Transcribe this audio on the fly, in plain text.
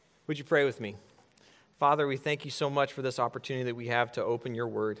Would you pray with me? Father, we thank you so much for this opportunity that we have to open your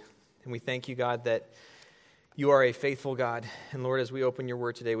word. And we thank you, God, that you are a faithful God. And Lord, as we open your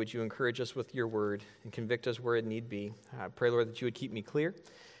word today, would you encourage us with your word and convict us where it need be? I pray, Lord, that you would keep me clear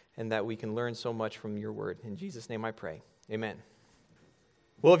and that we can learn so much from your word. In Jesus' name I pray. Amen.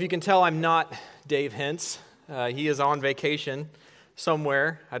 Well, if you can tell, I'm not Dave Hintz. He is on vacation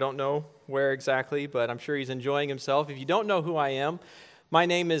somewhere. I don't know where exactly, but I'm sure he's enjoying himself. If you don't know who I am, my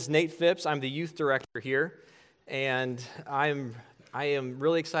name is Nate Phipps. I'm the youth director here, and I am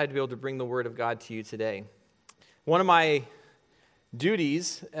really excited to be able to bring the Word of God to you today. One of my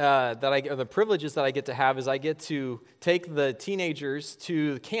duties, or the privileges that I get to have, is I get to take the teenagers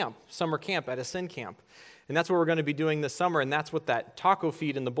to camp, summer camp at Ascend Camp. And that's what we're going to be doing this summer, and that's what that taco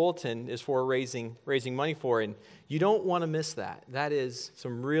feed in the bulletin is for, raising money for. And you don't want to miss that. That is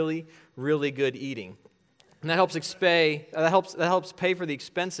some really, really good eating. And that helps pay for the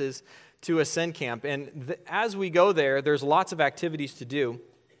expenses to Ascend Camp. And as we go there, there's lots of activities to do,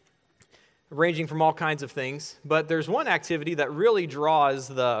 ranging from all kinds of things. But there's one activity that really draws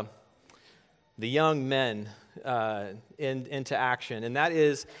the young men into action, and that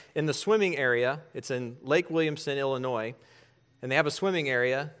is in the swimming area. It's in Lake Williamson, Illinois, and they have a swimming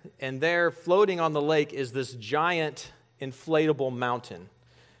area, and there floating on the lake is this giant inflatable mountain.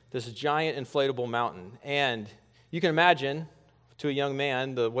 And you can imagine, to a young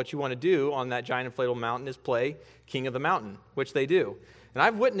man, what you want to do on that giant inflatable mountain is play King of the Mountain, which they do. And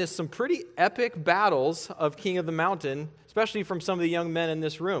I've witnessed some pretty epic battles of King of the Mountain, especially from some of the young men in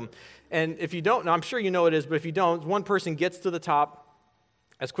this room. And if you don't know, I'm sure you know it is, but if you don't, one person gets to the top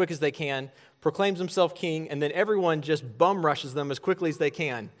as quick as they can, proclaims himself king, and then everyone just bum rushes them as quickly as they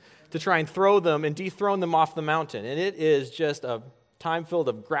can to try and throw them and dethrone them off the mountain. And it is just a time filled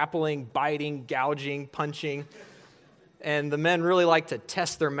of grappling, biting, gouging, punching. And the men really like to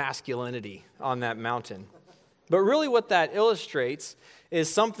test their masculinity on that mountain. But really what that illustrates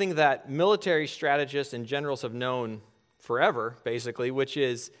is something that military strategists and generals have known forever, basically, which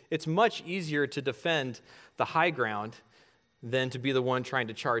is it's much easier to defend the high ground than to be the one trying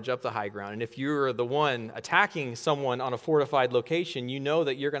to charge up the high ground. And if you're the one attacking someone on a fortified location, you know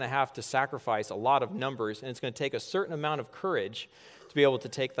that you're going to have to sacrifice a lot of numbers, and it's going to take a certain amount of courage to be able to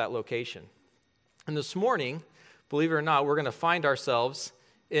take that location. And this morning, believe it or not, we're going to find ourselves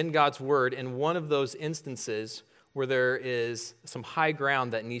in God's Word in one of those instances where there is some high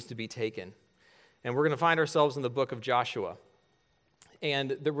ground that needs to be taken. And we're going to find ourselves in the book of Joshua.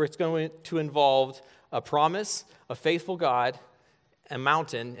 And it's going to involve a promise, a faithful God, a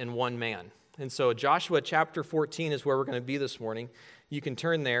mountain, and one man. And so Joshua chapter 14 is where we're going to be this morning. You can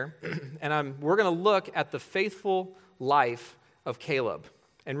turn there. And we're going to look at the faithful life of Caleb.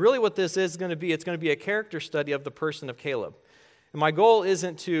 And really what this is going to be, it's going to be a character study of the person of Caleb. And my goal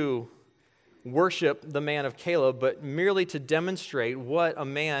isn't to worship the man of Caleb, but merely to demonstrate what a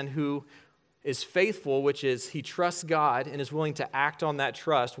man who is faithful, which is he trusts God and is willing to act on that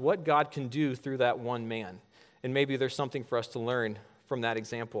trust, what God can do through that one man. And maybe there's something for us to learn from that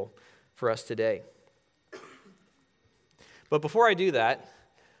example for us today. But before I do that,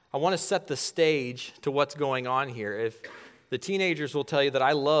 I want to set the stage to what's going on here. If the teenagers will tell you that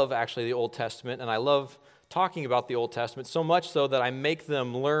I love actually the Old Testament, and I love talking about the Old Testament, so much so that I make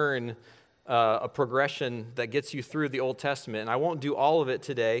them learn a progression that gets you through the Old Testament. And I won't do all of it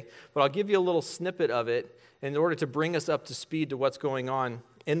today, but I'll give you a little snippet of it in order to bring us up to speed to what's going on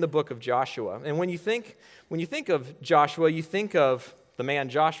in the book of Joshua. And when you think of Joshua, you think of the man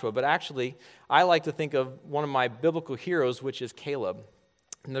Joshua, but actually I like to think of one of my biblical heroes, which is Caleb.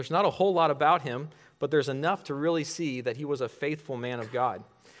 And there's not a whole lot about him, but there's enough to really see that he was a faithful man of God.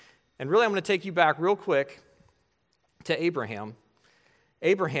 And really I'm going to take you back real quick to Abraham.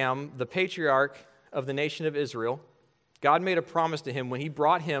 Abraham, the patriarch of the nation of Israel, God made a promise to him when he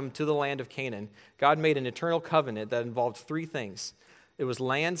brought him to the land of Canaan. God made an eternal covenant that involved three things. It was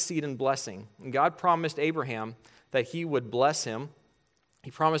land, seed, and blessing. And God promised Abraham that he would bless him.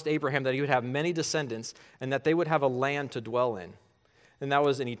 He promised Abraham that he would have many descendants and that they would have a land to dwell in. And that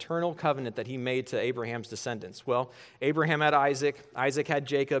was an eternal covenant that he made to Abraham's descendants. Well, Abraham had Isaac. Isaac had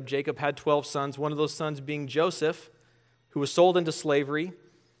Jacob. Jacob had 12 sons, one of those sons being Joseph, who was sold into slavery,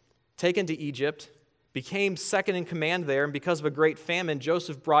 taken to Egypt, became second in command there, and because of a great famine,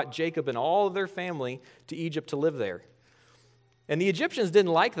 Joseph brought Jacob and all of their family to Egypt to live there. And the Egyptians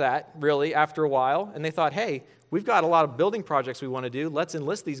didn't like that, really, after a while, and they thought, hey, we've got a lot of building projects we want to do. Let's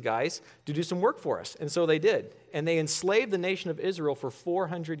enlist these guys to do some work for us. And so they did. And they enslaved the nation of Israel for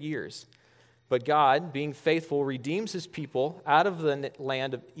 400 years. But God, being faithful, redeems his people out of the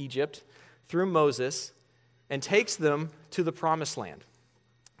land of Egypt through Moses and takes them to the promised land.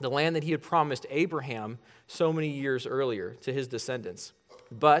 the land that he had promised Abraham so many years earlier to his descendants.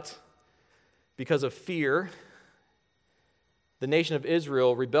 But because of fear, the nation of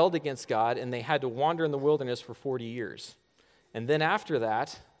Israel rebelled against God, and they had to wander in the wilderness for 40 years. And then after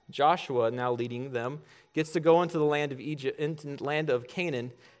that, Joshua, now leading them, gets to go into the land of Egypt, into the land of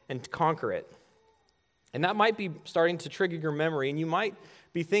Canaan, and conquer it. And that might be starting to trigger your memory, and you might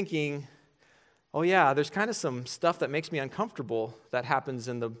be thinking, oh yeah, there's kind of some stuff that makes me uncomfortable that happens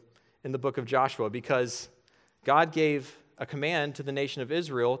in the book of Joshua, because God gave a command to the nation of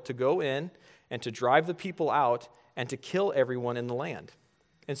Israel to go in and to drive the people out and to kill everyone in the land.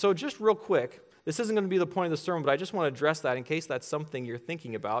 And so just real quick, this isn't going to be the point of the sermon, but I just want to address that in case that's something you're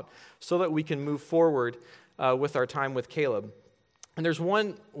thinking about so that we can move forward with our time with Caleb. And there's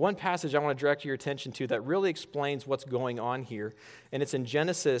one passage I want to direct your attention to that really explains what's going on here, and it's in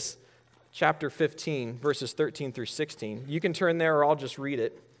Genesis chapter 15, verses 13 through 16. You can turn there or I'll just read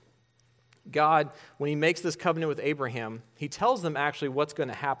it. God, when he makes this covenant with Abraham, he tells them actually what's going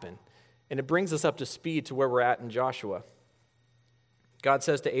to happen. And it brings us up to speed to where we're at in Joshua. God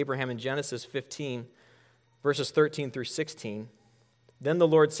says to Abraham in Genesis 15, verses 13 through 16, "Then the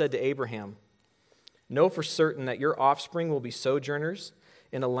Lord said to Abraham, 'Know for certain that your offspring will be sojourners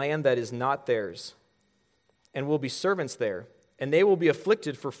in a land that is not theirs, and will be servants there, and they will be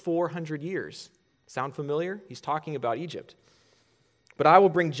afflicted for 400 years.'" Sound familiar? He's talking about Egypt. "But I will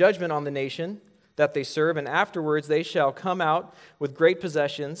bring judgment on the nation that they serve, and afterwards they shall come out with great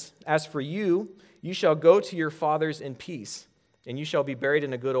possessions. As for you, you shall go to your fathers in peace, and you shall be buried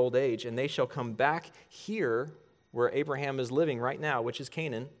in a good old age, and they shall come back here where Abraham is living right now, which is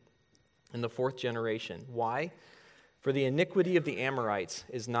Canaan, in the 4th generation. Why? For the iniquity of the Amorites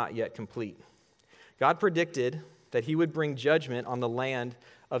is not yet complete." God predicted that he would bring judgment on the land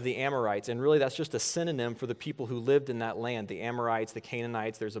of the Amorites, and really that's just a synonym for the people who lived in that land, the Amorites, the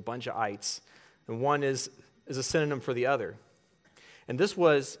Canaanites. There's a bunch of ites, and one is a synonym for the other. And this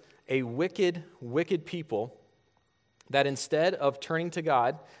was a wicked, wicked people that instead of turning to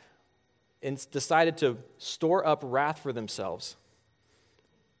God, decided to store up wrath for themselves.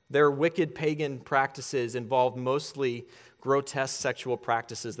 Their wicked pagan practices involved mostly grotesque sexual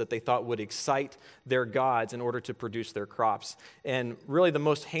practices that they thought would excite their gods in order to produce their crops. And really the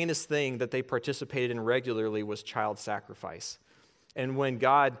most heinous thing that they participated in regularly was child sacrifice. And when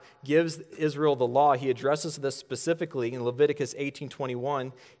God gives Israel the law, he addresses this specifically in Leviticus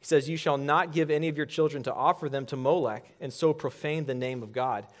 18:21. He says, "You shall not give any of your children to offer them to Molech, and so profane the name of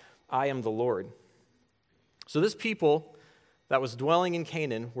God. I am the Lord." So this people that was dwelling in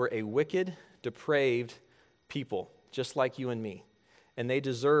Canaan were a wicked, depraved people, just like you and me. And they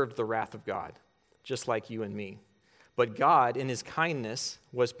deserved the wrath of God, just like you and me. But God, in his kindness,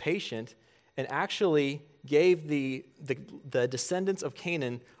 was patient and actually gave the descendants of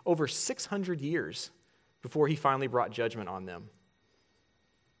Canaan over 600 years before he finally brought judgment on them.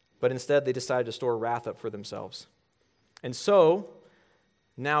 But instead, they decided to store wrath up for themselves. And so,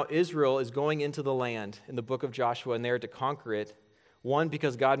 now Israel is going into the land in the book of Joshua, and they are to conquer it. One,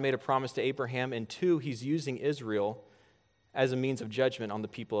 because God made a promise to Abraham, and two, he's using Israel as a means of judgment on the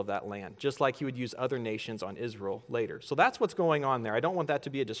people of that land, just like he would use other nations on Israel later. So that's what's going on there. I don't want that to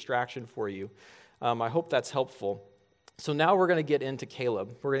be a distraction for you. I hope that's helpful. So now we're going to get into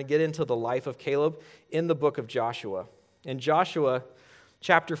Caleb. We're going to get into the life of Caleb in the book of Joshua. In Joshua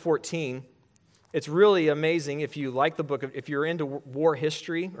chapter 14, it's really amazing if you like the book of, if you're into war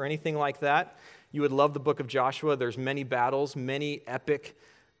history or anything like that, you would love the book of Joshua. There's many battles, many epic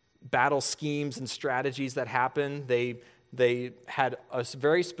battle schemes and strategies that happen. They had a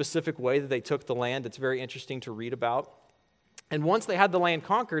very specific way that they took the land. It's very interesting to read about. And once they had the land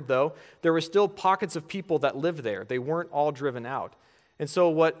conquered, though, there were still pockets of people that lived there. They weren't all driven out. And so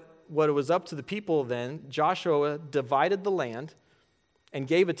what it was up to the people then, Joshua divided the land and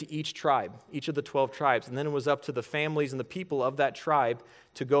gave it to each tribe, each of the 12 tribes. And then it was up to the families and the people of that tribe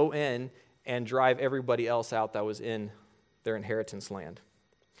to go in and drive everybody else out that was in their inheritance land.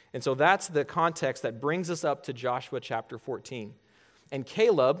 And so that's the context that brings us up to Joshua chapter 14. And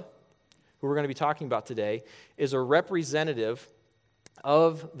Caleb, who we're going to be talking about today, is a representative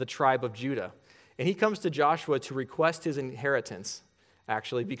of the tribe of Judah. And he comes to Joshua to request his inheritance,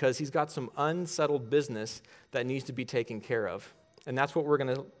 actually, because he's got some unsettled business that needs to be taken care of. And that's what we're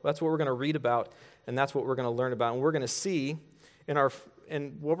going to read about, and that's what we're going to learn about. And we're going to see and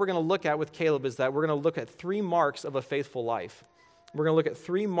what we're going to look at with Caleb is that we're going to look at 3 marks of a faithful life. We're going to look at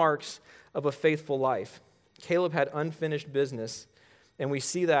 3 marks of a faithful life. Caleb had unfinished business, and we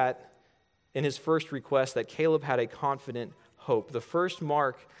see that in his first request that Caleb had a confident hope. The first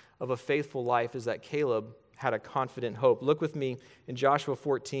mark of a faithful life is that Caleb had a confident hope. Look with me in Joshua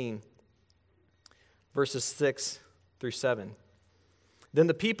 14, verses 6 through 7. Then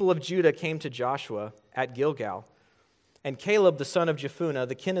the people of Judah came to Joshua at Gilgal, and Caleb the son of Jephunneh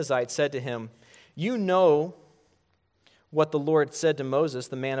the Kenizzite said to him, "You know what the Lord said to Moses,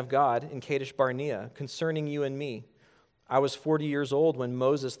 the man of God, in Kadesh Barnea, concerning you and me. I was 40 years old when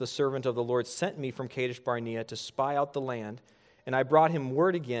Moses, the servant of the Lord, sent me from Kadesh Barnea to spy out the land, and I brought him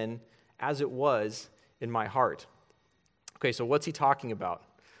word again as it was in my heart." Okay, so what's he talking about?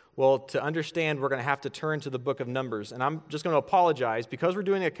 Well, to understand, we're going to have to turn to the book of Numbers. And I'm just going to apologize. Because we're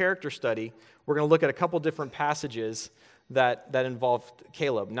doing a character study, we're going to look at a couple different passages that involve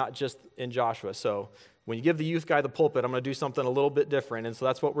Caleb, not just in Joshua. So when you give the youth guy the pulpit, I'm going to do something a little bit different. And so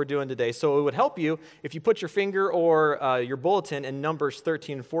that's what we're doing today. So it would help you if you put your finger or your bulletin in Numbers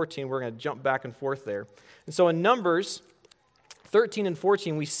 13 and 14. We're going to jump back and forth there. And so in Numbers 13 and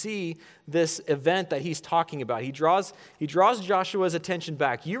 14, we see this event that he's talking about. He draws Joshua's attention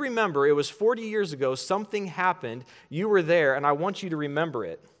back. You remember, it was 40 years ago, something happened. You were there, and I want you to remember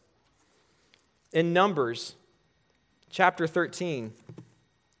it. In Numbers chapter 13,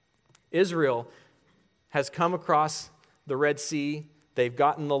 Israel has come across the Red Sea. They've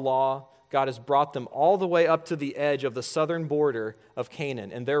gotten the law. God has brought them all the way up to the edge of the southern border of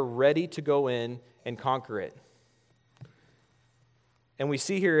Canaan, and they're ready to go in and conquer it. And we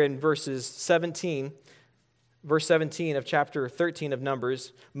see here in verse 17 of chapter 13 of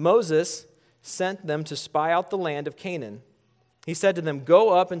Numbers, Moses sent them to spy out the land of Canaan. He said to them, "Go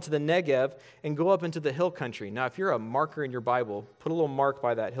up into the Negev and go up into the hill country." Now, if you're a marker in your Bible, put a little mark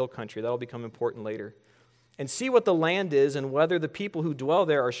by that hill country. That'll become important later. "And see what the land is, and whether the people who dwell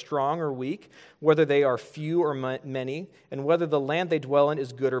there are strong or weak, whether they are few or many, and whether the land they dwell in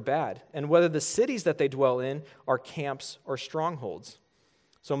is good or bad, and whether the cities that they dwell in are camps or strongholds."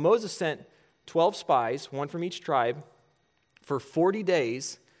 So Moses sent 12 spies, one from each tribe, for 40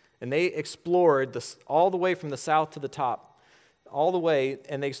 days, and they explored all the way from the south to the top, all the way,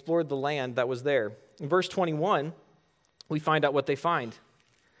 and they explored the land that was there. In verse 21, we find out what they find.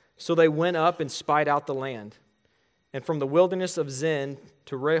 "So they went up and spied out the land. And from the wilderness of Zin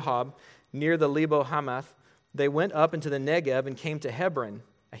to Rehob, near the Lebo Hamath, they went up into the Negev and came to Hebron.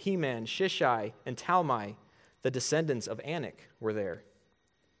 Ahiman, Shishai, and Talmai, the descendants of Anak, were there.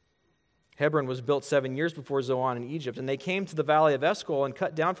 Hebron was built 7 years before Zoan in Egypt, and they came to the valley of Eshcol and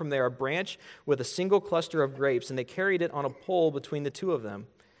cut down from there a branch with a single cluster of grapes, and they carried it on a pole between the two of them.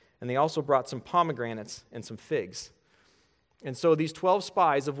 And they also brought some pomegranates and some figs." And so these 12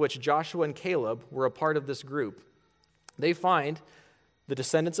 spies, of which Joshua and Caleb were a part of this group, they find the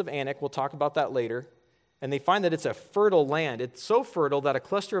descendants of Anak. We'll talk about that later. And they find that it's a fertile land. It's so fertile that a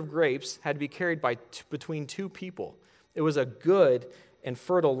cluster of grapes had to be carried by between two people. It was a good and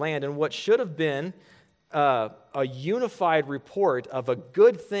fertile land, and what should have been a unified report of a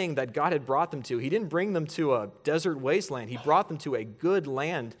good thing that God had brought them to. He didn't bring them to a desert wasteland. He brought them to a good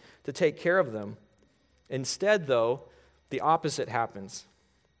land to take care of them. Instead, though, the opposite happens.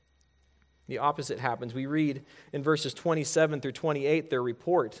 The opposite happens. We read in verses 27 through 28 their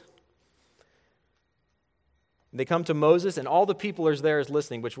report. They come to Moses, and all the people are there is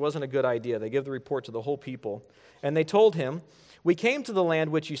listening, which wasn't a good idea. They give the report to the whole people. And they told him, "We came to the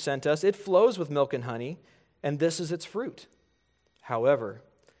land which you sent us. It flows with milk and honey, and this is its fruit. However,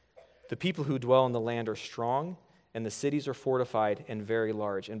 the people who dwell in the land are strong, and the cities are fortified and very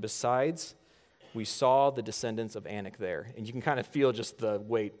large. And besides, we saw the descendants of Anak there." And you can kind of feel just the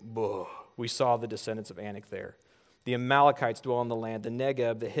weight. We saw the descendants of Anak there. "The Amalekites dwell in the land, the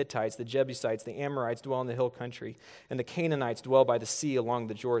Negeb, the Hittites, the Jebusites, the Amorites dwell in the hill country, and the Canaanites dwell by the sea along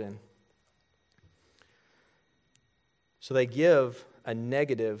the Jordan." So they give a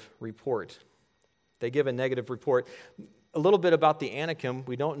negative report. They give a negative report. A little bit about the Anakim,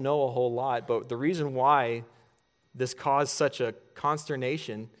 we don't know a whole lot, but the reason why this caused such a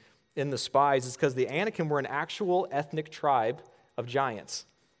consternation in the spies is because the Anakim were an actual ethnic tribe of giants.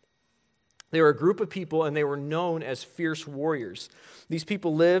 They were a group of people, and they were known as fierce warriors. These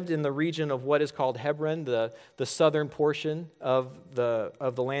people lived in the region of what is called Hebron, the southern portion of the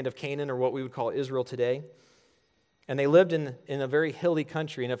land of Canaan, or what we would call Israel today. And they lived in a very hilly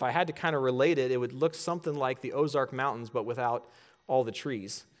country. And if I had to kind of relate it, it would look something like the Ozark Mountains, but without all the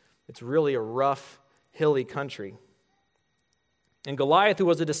trees. It's really a rough, hilly country. And Goliath, who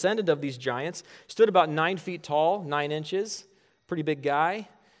was a descendant of these giants, stood about 9 feet tall, 9 inches, pretty big guy.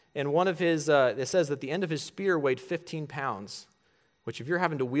 And one of his, it says that the end of his spear weighed 15 pounds, which if you're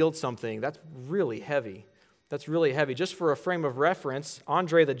having to wield something, that's really heavy. That's really heavy. Just for a frame of reference,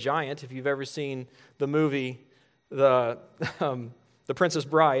 Andre the Giant, if you've ever seen the movie, the the Princess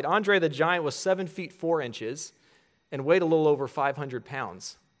Bride, Andre the giant was 7 feet 4 inches and weighed a little over 500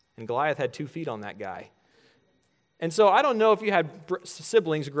 pounds. And Goliath had 2 feet on that guy. And so I don't know if you had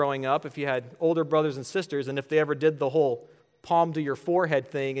siblings growing up, if you had older brothers and sisters, and if they ever did the whole palm to your forehead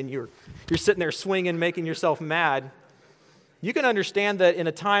thing and you're sitting there swinging, making yourself mad. You can understand that in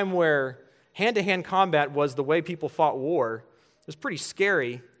a time where hand-to-hand combat was the way people fought war, it was pretty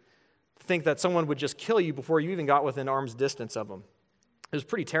scary to think that someone would just kill you before you even got within arm's distance of them. It was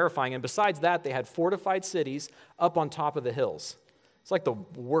pretty terrifying. And besides that, they had fortified cities up on top of the hills. It's like the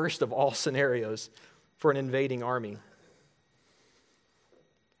worst of all scenarios for an invading army.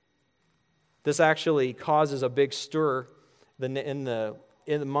 This actually causes a big stir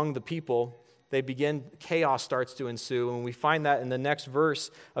among the people. Chaos starts to ensue, and we find that in the next verse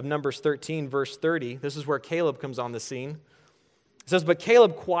of Numbers 13, verse 30. This is where Caleb comes on the scene. It says, "But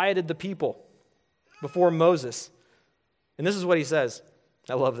Caleb quieted the people before Moses." And this is what he says.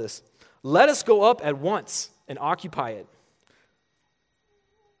 I love this. "Let us go up at once and occupy it,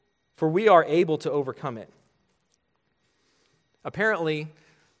 for we are able to overcome it." Apparently,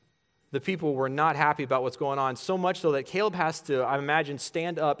 the people were not happy about what's going on, so much so that Caleb has to, I imagine,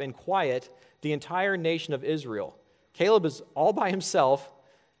 stand up and quiet the entire nation of Israel. Caleb is all by himself,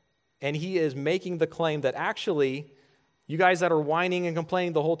 and he is making the claim that actually, you guys that are whining and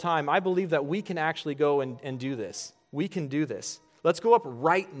complaining the whole time, I believe that we can actually go and do this. We can do this. Let's go up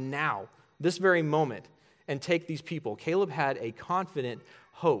right now, this very moment, and take these people. Caleb had a confident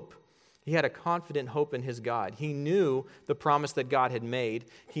hope. He had a confident hope in his God. He knew the promise that God had made.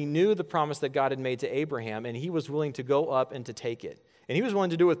 He knew the promise that God had made to Abraham, and he was willing to go up and to take it. And he was willing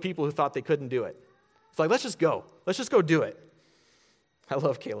to do it with people who thought they couldn't do it. It's like, let's just go. Let's just go do it. I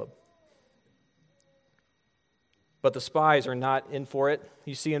love Caleb. But the spies are not in for it.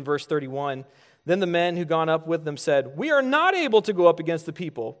 You see in verse 31, "Then the men who gone up with them said, 'We are not able to go up against the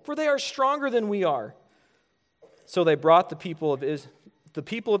people, for they are stronger than we are.' So they brought the people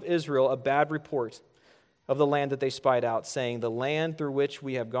of Israel a bad report of the land that they spied out, saying, 'The land through which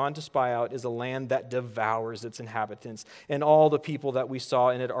we have gone to spy out is a land that devours its inhabitants, and all the people that we saw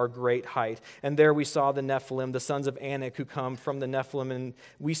in it are great height. And there we saw the Nephilim, the sons of Anak, who come from the Nephilim, and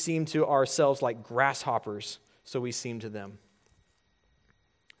we seemed to ourselves like grasshoppers, so we seemed to them.'"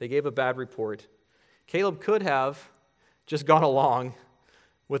 They gave a bad report. Caleb could have just gone along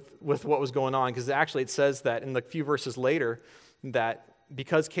with what was going on, because actually it says that in the few verses later that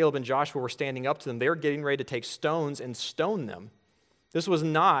because Caleb and Joshua were standing up to them, they were getting ready to take stones and stone them. This was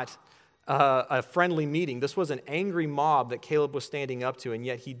not a friendly meeting. This was an angry mob that Caleb was standing up to, and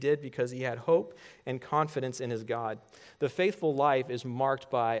yet he did because he had hope and confidence in his God. The faithful life is marked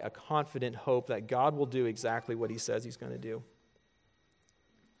by a confident hope that God will do exactly what he says he's going to do.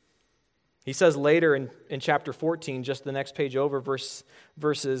 He says later in chapter 14, just the next page over, verse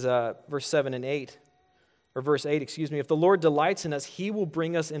 7 and 8, or verse 8, "If the Lord delights in us, he will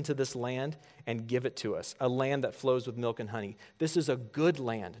bring us into this land and give it to us, a land that flows with milk and honey." This is a good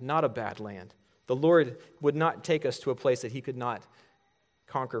land, not a bad land. The Lord would not take us to a place that he could not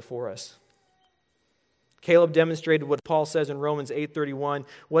conquer for us. Caleb demonstrated what Paul says in Romans 8:31,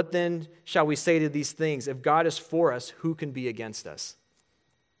 "What then shall we say to these things? If God is for us, who can be against us?"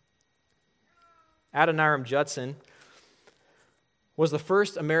 Adoniram Judson was the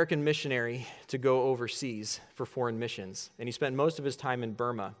first American missionary to go overseas for foreign missions, and he spent most of his time in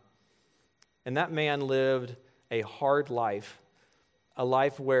Burma. And that man lived a hard life, a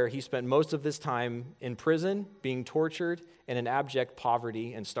life where he spent most of his time in prison, being tortured, and in abject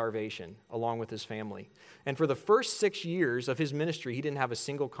poverty and starvation, along with his family. And for the first 6 years of his ministry, he didn't have a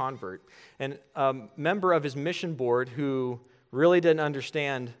single convert. And a member of his mission board who really didn't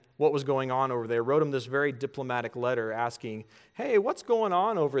understand what was going on over there wrote him this very diplomatic letter asking, "Hey, what's going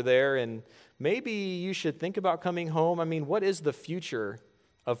on over there? And maybe you should think about coming home. I mean, what is the future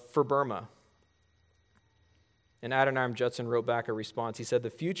for Burma?" And Adoniram Judson wrote back a response. He said, "The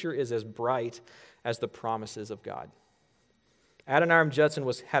future is as bright as the promises of God." Adoniram Judson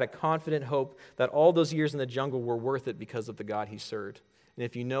had a confident hope that all those years in the jungle were worth it because of the God he served. And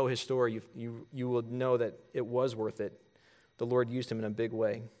if you know his story, you will know that it was worth it. The Lord used him in a big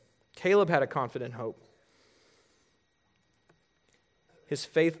way. Caleb had a confident hope. His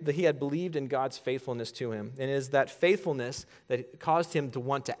faith, that he had believed in God's faithfulness to him. And it is that faithfulness that caused him to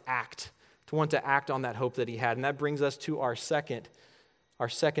want to act on that hope that he had. And that brings us to our second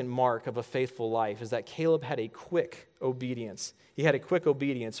mark of a faithful life, is that Caleb had a quick obedience. He had a quick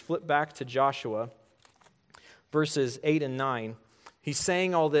obedience. Flip back to Joshua, verses 8 and 9. He's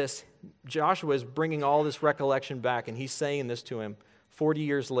saying all this. Joshua is bringing all this recollection back, and he's saying this to him 40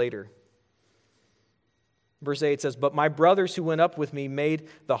 years later. Verse 8 says, "But my brothers who went up with me made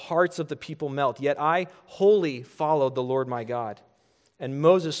the hearts of the people melt, yet I wholly followed the Lord my God. And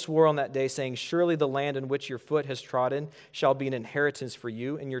Moses swore on that day, saying, Surely the land in which your foot has trodden shall be an inheritance for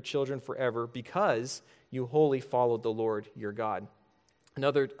you and your children forever, because you wholly followed the Lord your God." And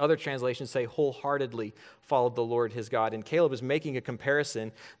other translations say wholeheartedly followed the Lord his God. And Caleb is making a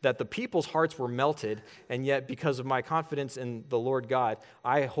comparison that the people's hearts were melted, and yet because of my confidence in the Lord God,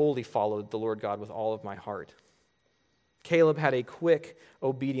 I wholly followed the Lord God with all of my heart. Caleb had a quick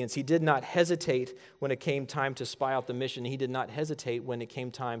obedience. He did not hesitate when it came time to spy out the mission. He did not hesitate when it came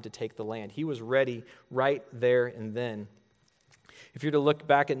time to take the land. He was ready right there and then. If you're to look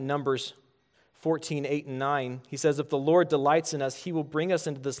back at Numbers 14, 8, and 9, he says, "If the Lord delights in us, he will bring us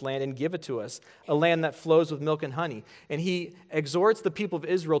into this land and give it to us, a land that flows with milk and honey." And he exhorts the people of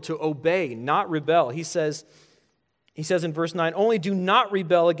Israel to obey, not rebel. He says in verse 9, "Only do not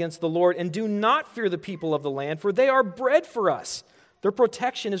rebel against the Lord, and do not fear the people of the land, for they are bread for us. Their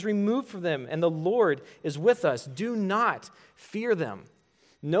protection is removed from them, and the Lord is with us. Do not fear them."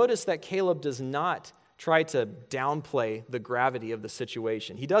 Notice that Caleb does not try to downplay the gravity of the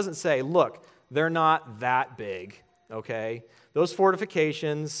situation. He doesn't say, "Look, they're not that big, okay? Those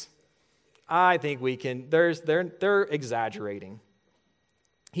fortifications, I think we can," they're exaggerating.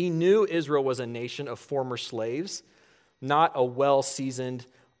 He knew Israel was a nation of former slaves, not a well-seasoned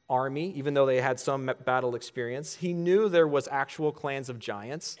army, even though they had some battle experience. He knew there was actual clans of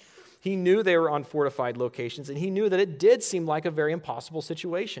giants. He knew they were on fortified locations, and he knew that it did seem like a very impossible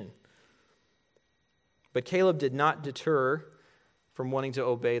situation. But Caleb did not deter from wanting to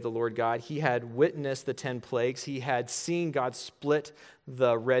obey the Lord God. He had witnessed the 10 plagues. He had seen God split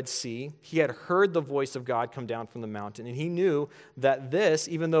the Red Sea. He had heard the voice of God come down from the mountain. And he knew that this,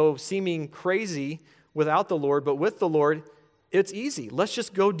 even though seeming crazy without the Lord, but with the Lord, it's easy. Let's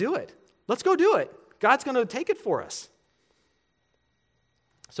just go do it. Let's go do it. God's going to take it for us.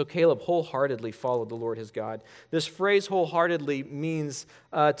 So Caleb wholeheartedly followed the Lord his God. This phrase wholeheartedly means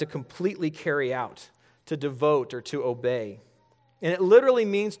to completely carry out, to devote, or to obey. And it literally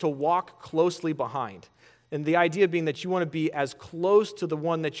means to walk closely behind. And the idea being that you want to be as close to the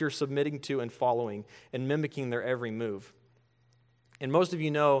one that you're submitting to and following and mimicking their every move. And most of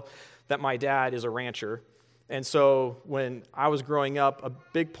you know that my dad is a rancher. And so when I was growing up, a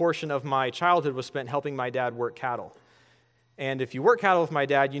big portion of my childhood was spent helping my dad work cattle. And if you work cattle with my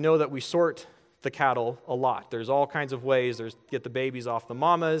dad, you know that we sort the cattle a lot. There's all kinds of ways. There's get the babies off the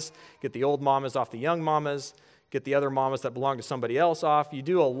mamas, get the old mamas off the young mamas, get the other mamas that belong to somebody else off. You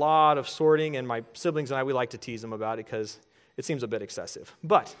do a lot of sorting, and my siblings and I, we like to tease them about it because it seems a bit excessive.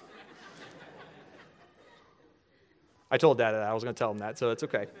 But I told Dad that I was going to tell him that, so it's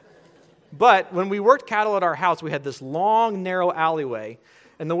okay. But when we worked cattle at our house, we had this long, narrow alleyway,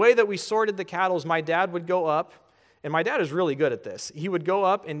 and the way that we sorted the cattle is my dad would go up, and my dad is really good at this. He would go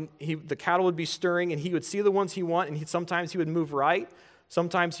up, and the cattle would be stirring, and he would see the ones he wanted, and sometimes he would move right,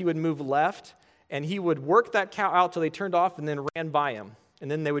 sometimes he would move left, and he would work that cow out till they turned off and then ran by him. And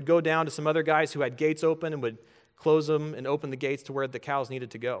then they would go down to some other guys who had gates open and would close them and open the gates to where the cows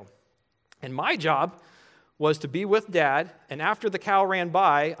needed to go. And my job was to be with Dad, and after the cow ran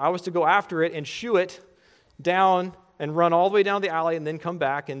by, I was to go after it and shoo it down and run all the way down the alley and then come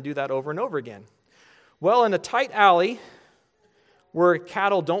back and do that over and over again. Well, in a tight alley where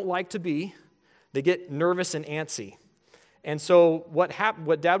cattle don't like to be, they get nervous and antsy. And so what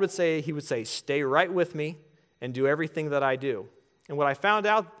Dad would say, he would say, "Stay right with me and do everything that I do." And what I found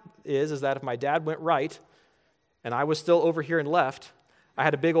out is that if my dad went right and I was still over here and left, I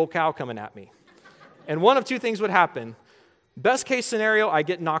had a big old cow coming at me. And one of two things would happen. Best case scenario, I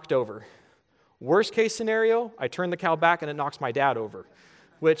get knocked over. Worst case scenario, I turn the cow back and it knocks my dad over,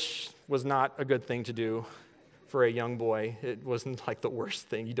 which was not a good thing to do for a young boy. It wasn't like the worst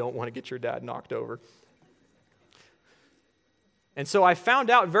thing. You don't want to get your dad knocked over. And so I found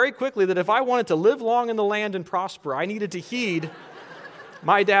out very quickly that if I wanted to live long in the land and prosper, I needed to heed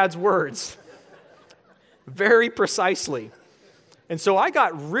my dad's words very precisely. And so I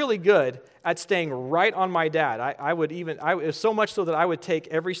got really good at staying right on my dad. I it was so much so that I would take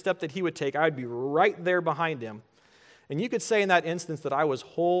every step that he would take, I would be right there behind him. And you could say in that instance that I was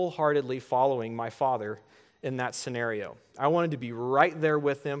wholeheartedly following my father in that scenario. I wanted to be right there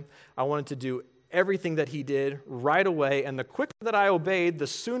with him. I wanted to do everything that he did right away, and the quicker that I obeyed, the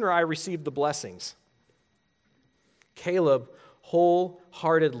sooner I received the blessings. Caleb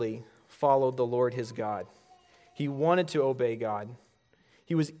wholeheartedly followed the Lord his God. He wanted to obey God.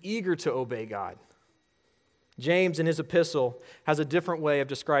 He was eager to obey God. James, in his epistle, has a different way of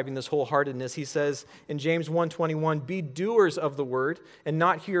describing this wholeheartedness. He says in James 1:21, "Be doers of the word, and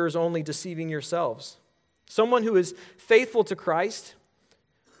not hearers only, deceiving yourselves." Someone who is faithful to Christ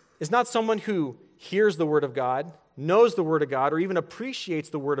is not someone who hears the Word of God, knows the Word of God, or even appreciates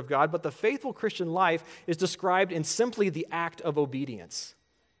the Word of God, but the faithful Christian life is described in simply the act of obedience.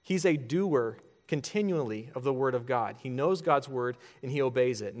 He's a doer continually of the Word of God. He knows God's Word and he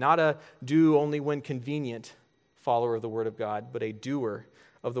obeys it. Not a do only when convenient follower of the Word of God, but a doer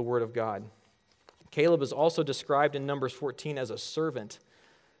of the Word of God. Caleb is also described in Numbers 14 as a servant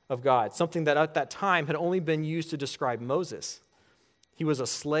of God, something that at that time had only been used to describe Moses. He was a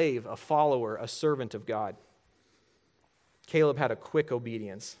slave, a follower, a servant of God. Caleb had a quick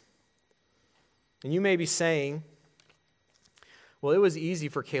obedience. And you may be saying, well, it was easy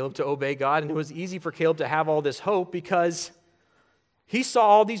for Caleb to obey God, and it was easy for Caleb to have all this hope because he saw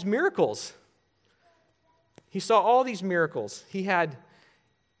all these miracles. He saw all these miracles. He had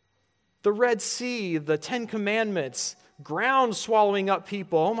the Red Sea, the Ten Commandments, ground swallowing up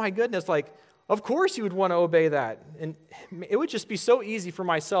people. Oh my goodness, of course you would want to obey that. And it would just be so easy for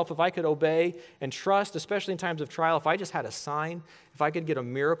myself if I could obey and trust, especially in times of trial, if I just had a sign, if I could get a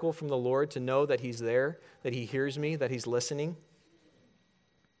miracle from the Lord to know that he's there, that he hears me, that he's listening.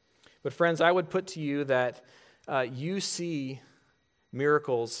 But friends, I would put to you that you see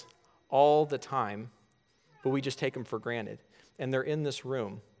miracles all the time, but we just take them for granted. And they're in this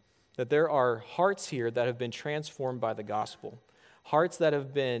room. That there are hearts here that have been transformed by the gospel. Hearts that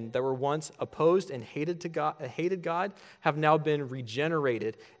were once opposed and hated God have now been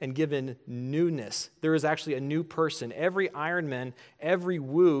regenerated and given newness. There is actually a new person. Every Ironman, every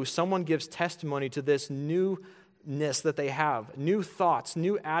woo, someone gives testimony to this newness that they have. New thoughts,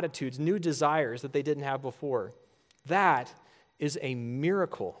 new attitudes, new desires that they didn't have before. That is a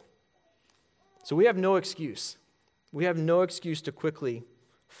miracle. So we have no excuse. We have no excuse to quickly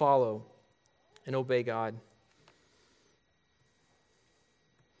follow and obey God.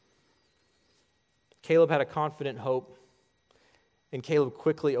 Caleb had a confident hope, and Caleb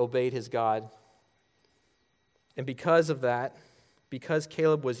quickly obeyed his God. And because of that, because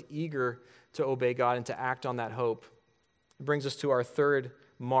Caleb was eager to obey God and to act on that hope, it brings us to our third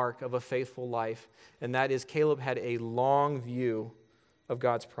mark of a faithful life, and that is Caleb had a long view of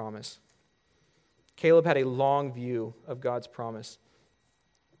God's promise. Caleb had a long view of God's promise.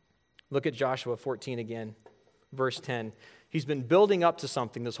 Look at Joshua 14 again, verse 10. He's been building up to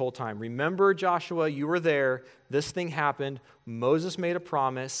something this whole time. Remember, Joshua, you were there. This thing happened. Moses made a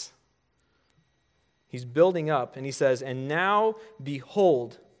promise. He's building up, and he says, "And now,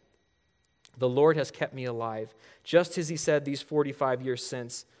 behold, the Lord has kept me alive, just as he said these 45 years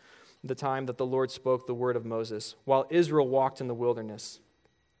since the time that the Lord spoke the word of Moses, while Israel walked in the wilderness.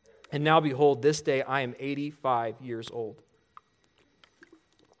 And now, behold, this day I am 85 years old."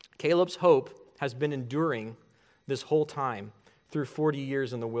 Caleb's hope has been enduring this whole time through 40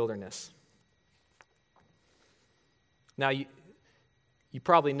 years in the wilderness. Now, you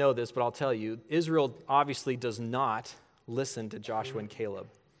probably know this, but I'll tell you, Israel obviously does not listen to Joshua and Caleb.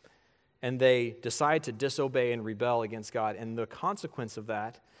 And they decide to disobey and rebel against God. And the consequence of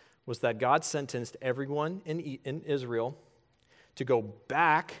that was that God sentenced everyone in Israel to go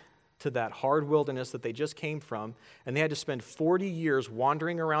back to that hard wilderness that they just came from, and they had to spend 40 years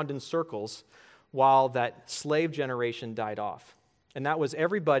wandering around in circles while that slave generation died off. And that was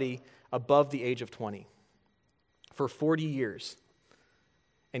everybody above the age of 20 for 40 years.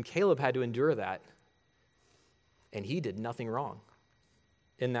 And Caleb had to endure that, and he did nothing wrong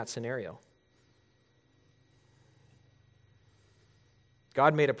in that scenario.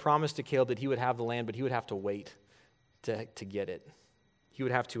 God made a promise to Caleb that he would have the land, but he would have to wait to get it. He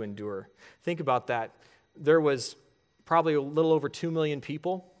would have to endure. Think about that. There was probably a little over 2 million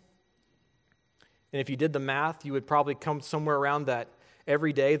people. And if you did the math, you would probably come somewhere around that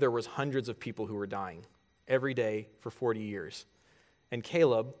every day there was hundreds of people who were dying. Every day for 40 years. And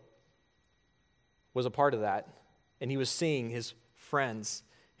Caleb was a part of that. And he was seeing his friends,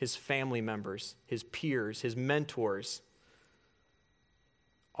 his family members, his peers, his mentors,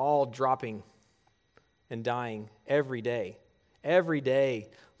 all dropping and dying every day. Every day,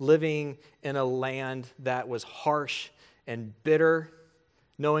 living in a land that was harsh and bitter,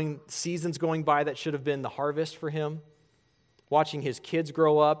 knowing seasons going by that should have been the harvest for him, watching his kids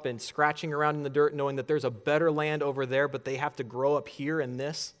grow up and scratching around in the dirt, knowing that there's a better land over there, but they have to grow up here in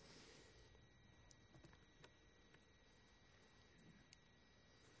this.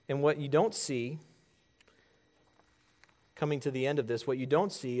 And what you don't see, coming to the end of this, what you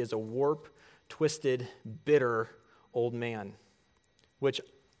don't see is a warped, twisted, bitter old man. Which,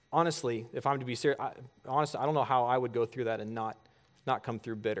 honestly, if I'm to be serious, I don't know how I would go through that and not come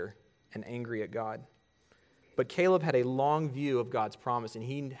through bitter and angry at God. But Caleb had a long view of God's promise, and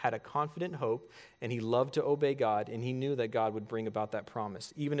he had a confident hope, and he loved to obey God, and he knew that God would bring about that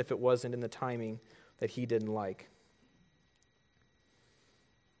promise, even if it wasn't in the timing that he didn't like.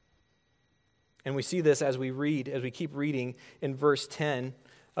 And we see this as we keep reading in verse 10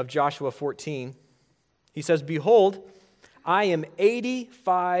 of Joshua 14. He says, "Behold, I am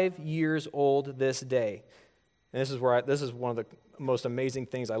 85 years old this day." And this is one of the most amazing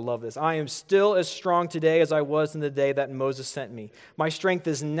things. I love this. "I am still as strong today as I was in the day that Moses sent me. My strength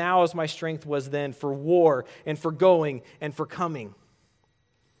is now as my strength was then, for war and for going and for coming."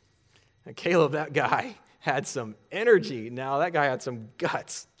 And Caleb, that guy, had some energy. Now, that guy had some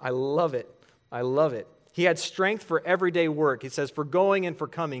guts. I love it. I love it. He had strength for everyday work. He says for going and for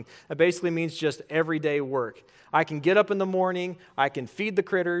coming. That basically means just everyday work. I can get up in the morning, I can feed the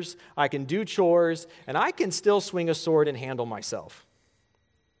critters, I can do chores, and I can still swing a sword and handle myself.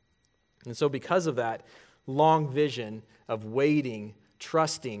 And so because of that long vision of waiting,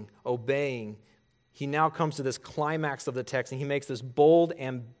 trusting, obeying, he now comes to this climax of the text, and he makes this bold,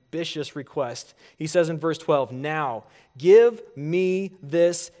 ambitious request. He says in verse 12, "Now give me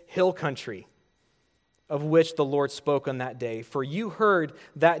this hill country of which the Lord spoke on that day. For you heard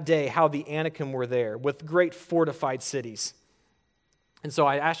that day how the Anakim were there, with great fortified cities." And so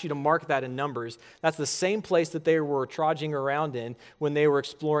I asked you to mark that in Numbers. That's the same place that they were trudging around in when they were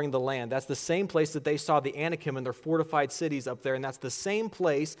exploring the land. That's the same place that they saw the Anakim and their fortified cities up there. And that's the same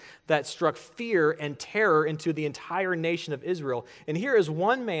place that struck fear and terror into the entire nation of Israel. And here is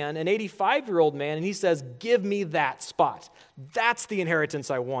one man, an 85-year-old man, and he says, "Give me that spot. That's the inheritance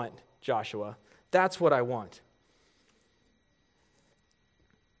I want, Joshua. That's what I want.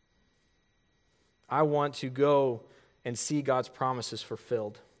 I want to go and see God's promises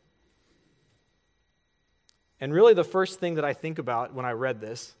fulfilled." And really the first thing that I think about when I read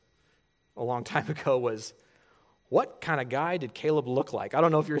this a long time ago was, what kind of guy did Caleb look like? I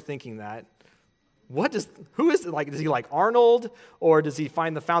don't know if you're thinking that. Who is it? Like, is he like Arnold? Or does he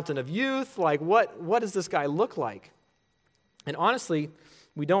find the fountain of youth? Like, what does this guy look like? And honestly,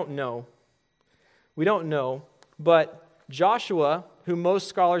 we don't know. We don't know, but Joshua, who most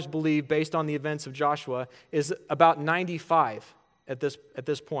scholars believe, based on the events of Joshua, is about 95 at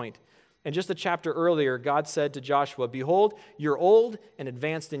this point. And just a chapter earlier, God said to Joshua, "Behold, you're old and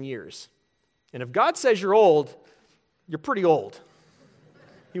advanced in years." And if God says you're old, you're pretty old.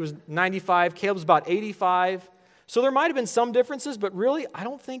 He was 95, Caleb's about 85. So there might have been some differences, but really, I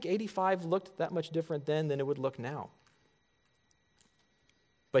don't think 85 looked that much different then than it would look now.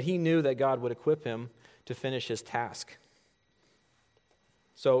 But he knew that God would equip him to finish his task.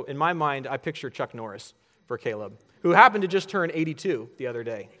 So in my mind, I picture Chuck Norris for Caleb, who happened to just turn 82 the other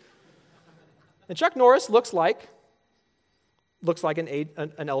day. And Chuck Norris looks like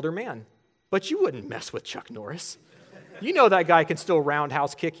an elder man. But you wouldn't mess with Chuck Norris. You know that guy can still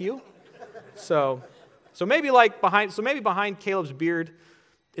roundhouse kick you. So maybe behind Caleb's beard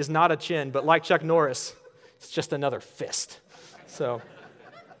is not a chin, but like Chuck Norris, it's just another fist. So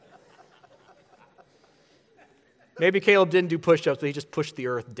maybe Caleb didn't do push-ups, but he just pushed the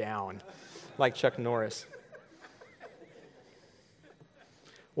earth down like Chuck Norris.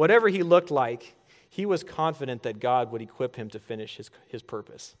 Whatever he looked like, he was confident that God would equip him to finish his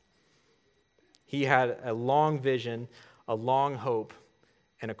purpose. He had a long vision, a long hope,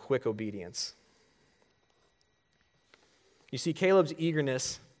 and a quick obedience. You see, Caleb's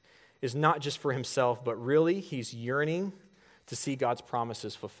eagerness is not just for himself, but really he's yearning to see God's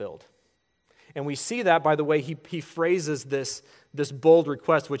promises fulfilled. And we see that by the way he phrases this bold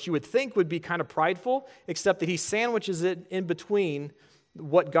request, which you would think would be kind of prideful, except that he sandwiches it in between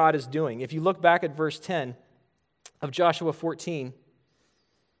what God is doing. If you look back at verse 10 of Joshua 14,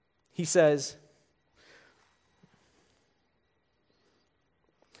 he says,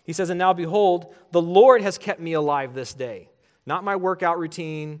 "And now behold, the Lord has kept me alive this day." Not my workout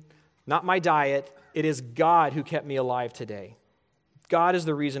routine, not my diet. It is God who kept me alive today. God is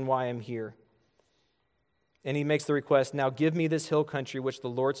the reason why I'm here. And he makes the request, "Now give me this hill country which the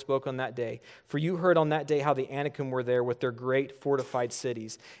Lord spoke on that day. For you heard on that day how the Anakim were there with their great fortified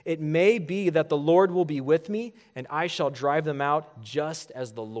cities. It may be that the Lord will be with me, and I shall drive them out just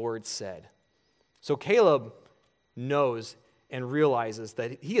as the Lord said." So Caleb knows and realizes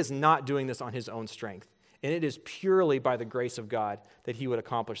that he is not doing this on his own strength. And it is purely by the grace of God that he would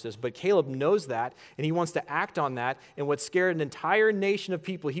accomplish this. But Caleb knows that, and he wants to act on that. And what scared an entire nation of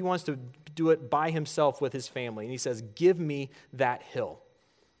people, he wants to do it by himself with his family. And he says, "Give me that hill.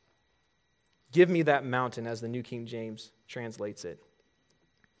 Give me that mountain," as the New King James translates it.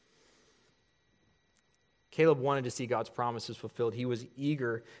 Caleb wanted to see God's promises fulfilled. He was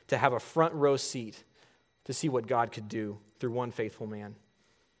eager to have a front row seat to see what God could do through one faithful man.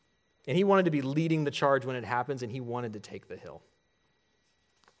 And he wanted to be leading the charge when it happens, and he wanted to take the hill.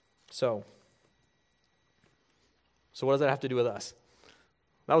 So what does that have to do with us?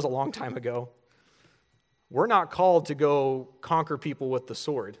 That was a long time ago. We're not called to go conquer people with the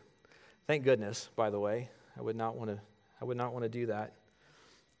sword. Thank goodness, by the way. I would not want to do that.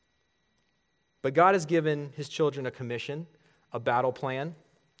 But God has given his children a commission, a battle plan,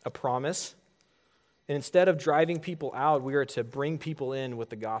 a promise. And instead of driving people out, we are to bring people in with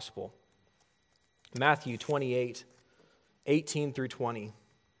the gospel. Matthew 28, 18 through 20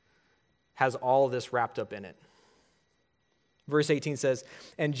 has all of this wrapped up in it. Verse 18 says,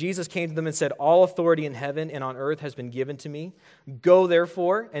 "And Jesus came to them and said, 'All authority in heaven and on earth has been given to me. Go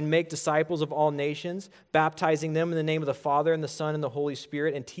therefore and make disciples of all nations, baptizing them in the name of the Father and the Son and the Holy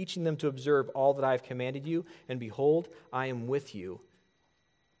Spirit, and teaching them to observe all that I have commanded you. And behold, I am with you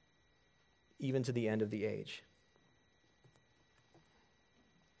even to the end of the age.'"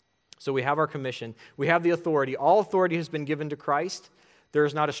 So we have our commission. We have the authority. All authority has been given to Christ. There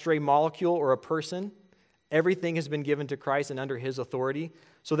is not a stray molecule or a person. Everything has been given to Christ and under his authority.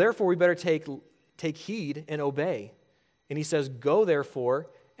 So therefore, we better take heed and obey. And he says, "Go therefore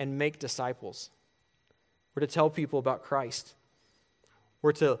and make disciples." We're to tell people about Christ.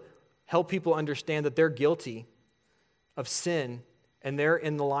 We're to help people understand that they're guilty of sin and they're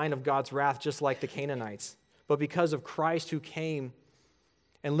in the line of God's wrath just like the Canaanites. But because of Christ who came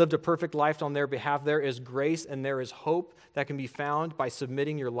and lived a perfect life on their behalf, there is grace and there is hope that can be found by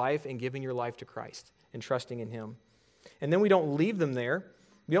submitting your life and giving your life to Christ and trusting in him. And then we don't leave them there.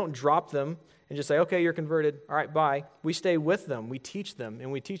 We don't drop them and just say, "Okay, you're converted. All right, bye." We stay with them. We teach them,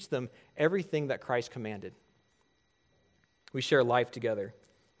 and we teach them everything that Christ commanded. We share life together.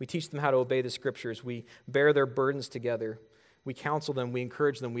 We teach them how to obey the Scriptures. We bear their burdens together. We counsel them. We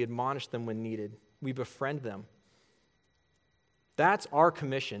encourage them. We admonish them when needed. We befriend them. That's our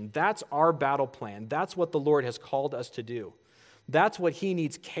commission. That's our battle plan. That's what the Lord has called us to do. That's what he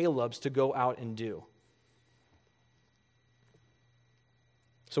needs Caleb's to go out and do.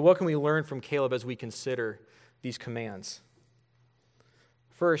 So what can we learn from Caleb as we consider these commands?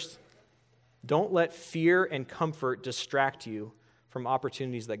 First, don't let fear and comfort distract you from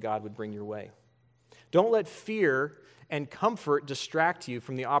opportunities that God would bring your way. Don't let fear and comfort distract you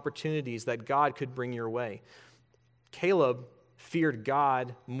from the opportunities that God could bring your way. Caleb feared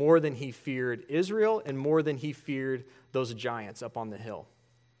God more than he feared Israel and more than he feared those giants up on the hill.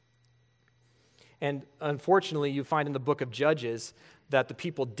 And unfortunately, you find in the book of Judges that the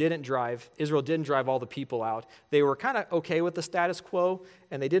people Israel didn't drive all the people out. They were kind of okay with the status quo,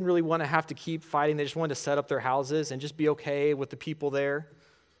 and they didn't really want to have to keep fighting. They just wanted to set up their houses and just be okay with the people there.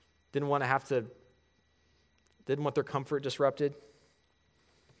 Didn't want their comfort disrupted.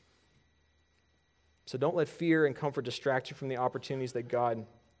 So don't let fear and comfort distract you from the opportunities that God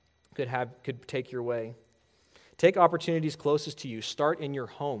could take your way. Take opportunities closest to you. Start in your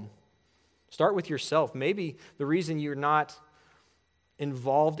home. Start with yourself. Maybe the reason you're not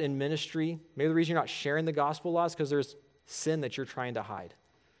involved in ministry, maybe the reason you're not sharing the gospel laws is because there's sin that you're trying to hide,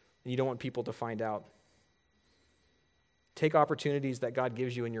 and you don't want people to find out. Take opportunities that God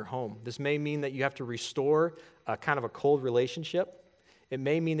gives you in your home. This may mean that you have to restore a kind of a cold relationship. It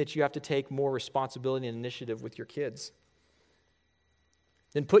may mean that you have to take more responsibility and initiative with your kids.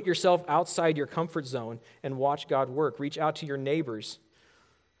 Then put yourself outside your comfort zone and watch God work. Reach out to your neighbors,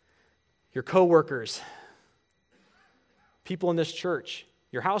 your coworkers, people in this church.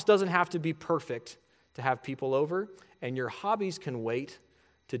 Your house doesn't have to be perfect to have people over, and your hobbies can wait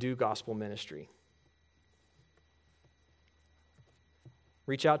to do gospel ministry.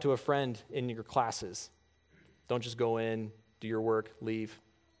 Reach out to a friend in your classes. Don't just go in, do your work, leave.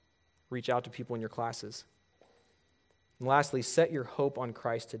 Reach out to people in your classes. And lastly, set your hope on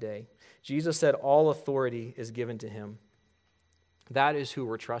Christ today. Jesus said all authority is given to him. That is who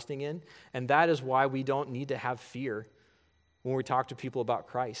we're trusting in, and that is why we don't need to have fear when we talk to people about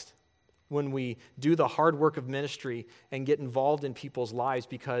Christ, when we do the hard work of ministry and get involved in people's lives,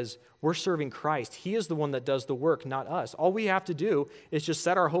 because we're serving Christ. He is the one that does the work, not us. All we have to do is just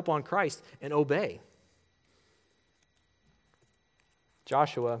set our hope on Christ and obey.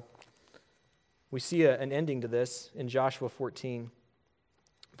 Joshua, we see an ending to this in Joshua 14.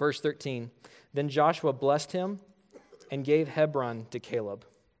 Verse 13, "Then Joshua blessed him and gave Hebron to Caleb,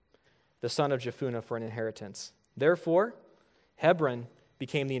 the son of Jephunneh, for an inheritance. Therefore, Hebron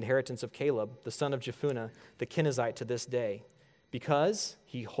became the inheritance of Caleb, the son of Jephunneh, the Kenizzite, to this day, because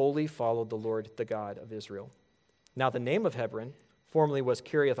he wholly followed the Lord, the God of Israel. Now the name of Hebron formerly was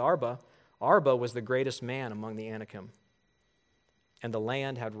Kiriath Arba. Arba was the greatest man among the Anakim, and the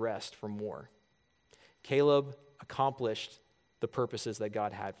land had rest from war. Caleb accomplished the purposes that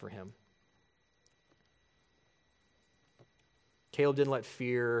God had for him. Caleb didn't let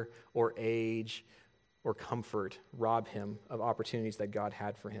fear or age or comfort rob him of opportunities that God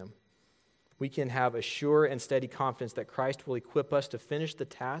had for him. We can have a sure and steady confidence that Christ will equip us to finish the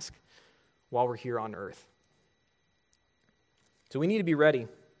task while we're here on earth. So we need to be ready.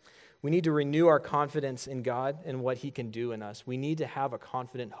 We need to renew our confidence in God and what he can do in us. We need to have a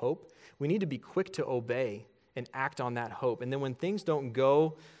confident hope. We need to be quick to obey and act on that hope. And then when things don't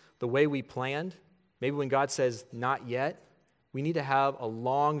go the way we planned, maybe when God says, not yet, we need to have a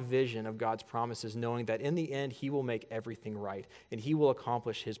long vision of God's promises, knowing that in the end, he will make everything right, and he will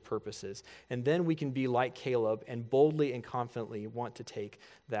accomplish his purposes. And then we can be like Caleb and boldly and confidently want to take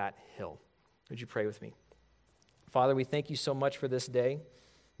that hill. Would you pray with me? Father, we thank you so much for this day.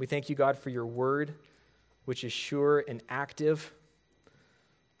 We thank you, God, for your word, which is sure and active.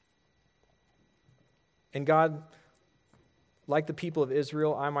 And God, like the people of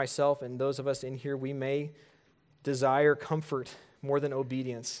Israel, I myself and those of us in here, we may desire comfort more than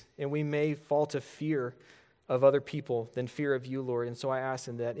obedience, and we may fall to fear of other people than fear of you, Lord. And so I ask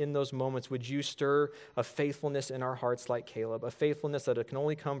that in those moments, would you stir a faithfulness in our hearts like Caleb, a faithfulness that it can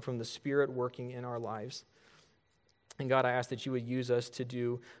only come from the Spirit working in our lives. And God, I ask that you would use us to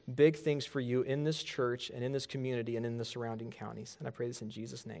do big things for you in this church and in this community and in the surrounding counties. And I pray this in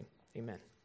Jesus' name. Amen.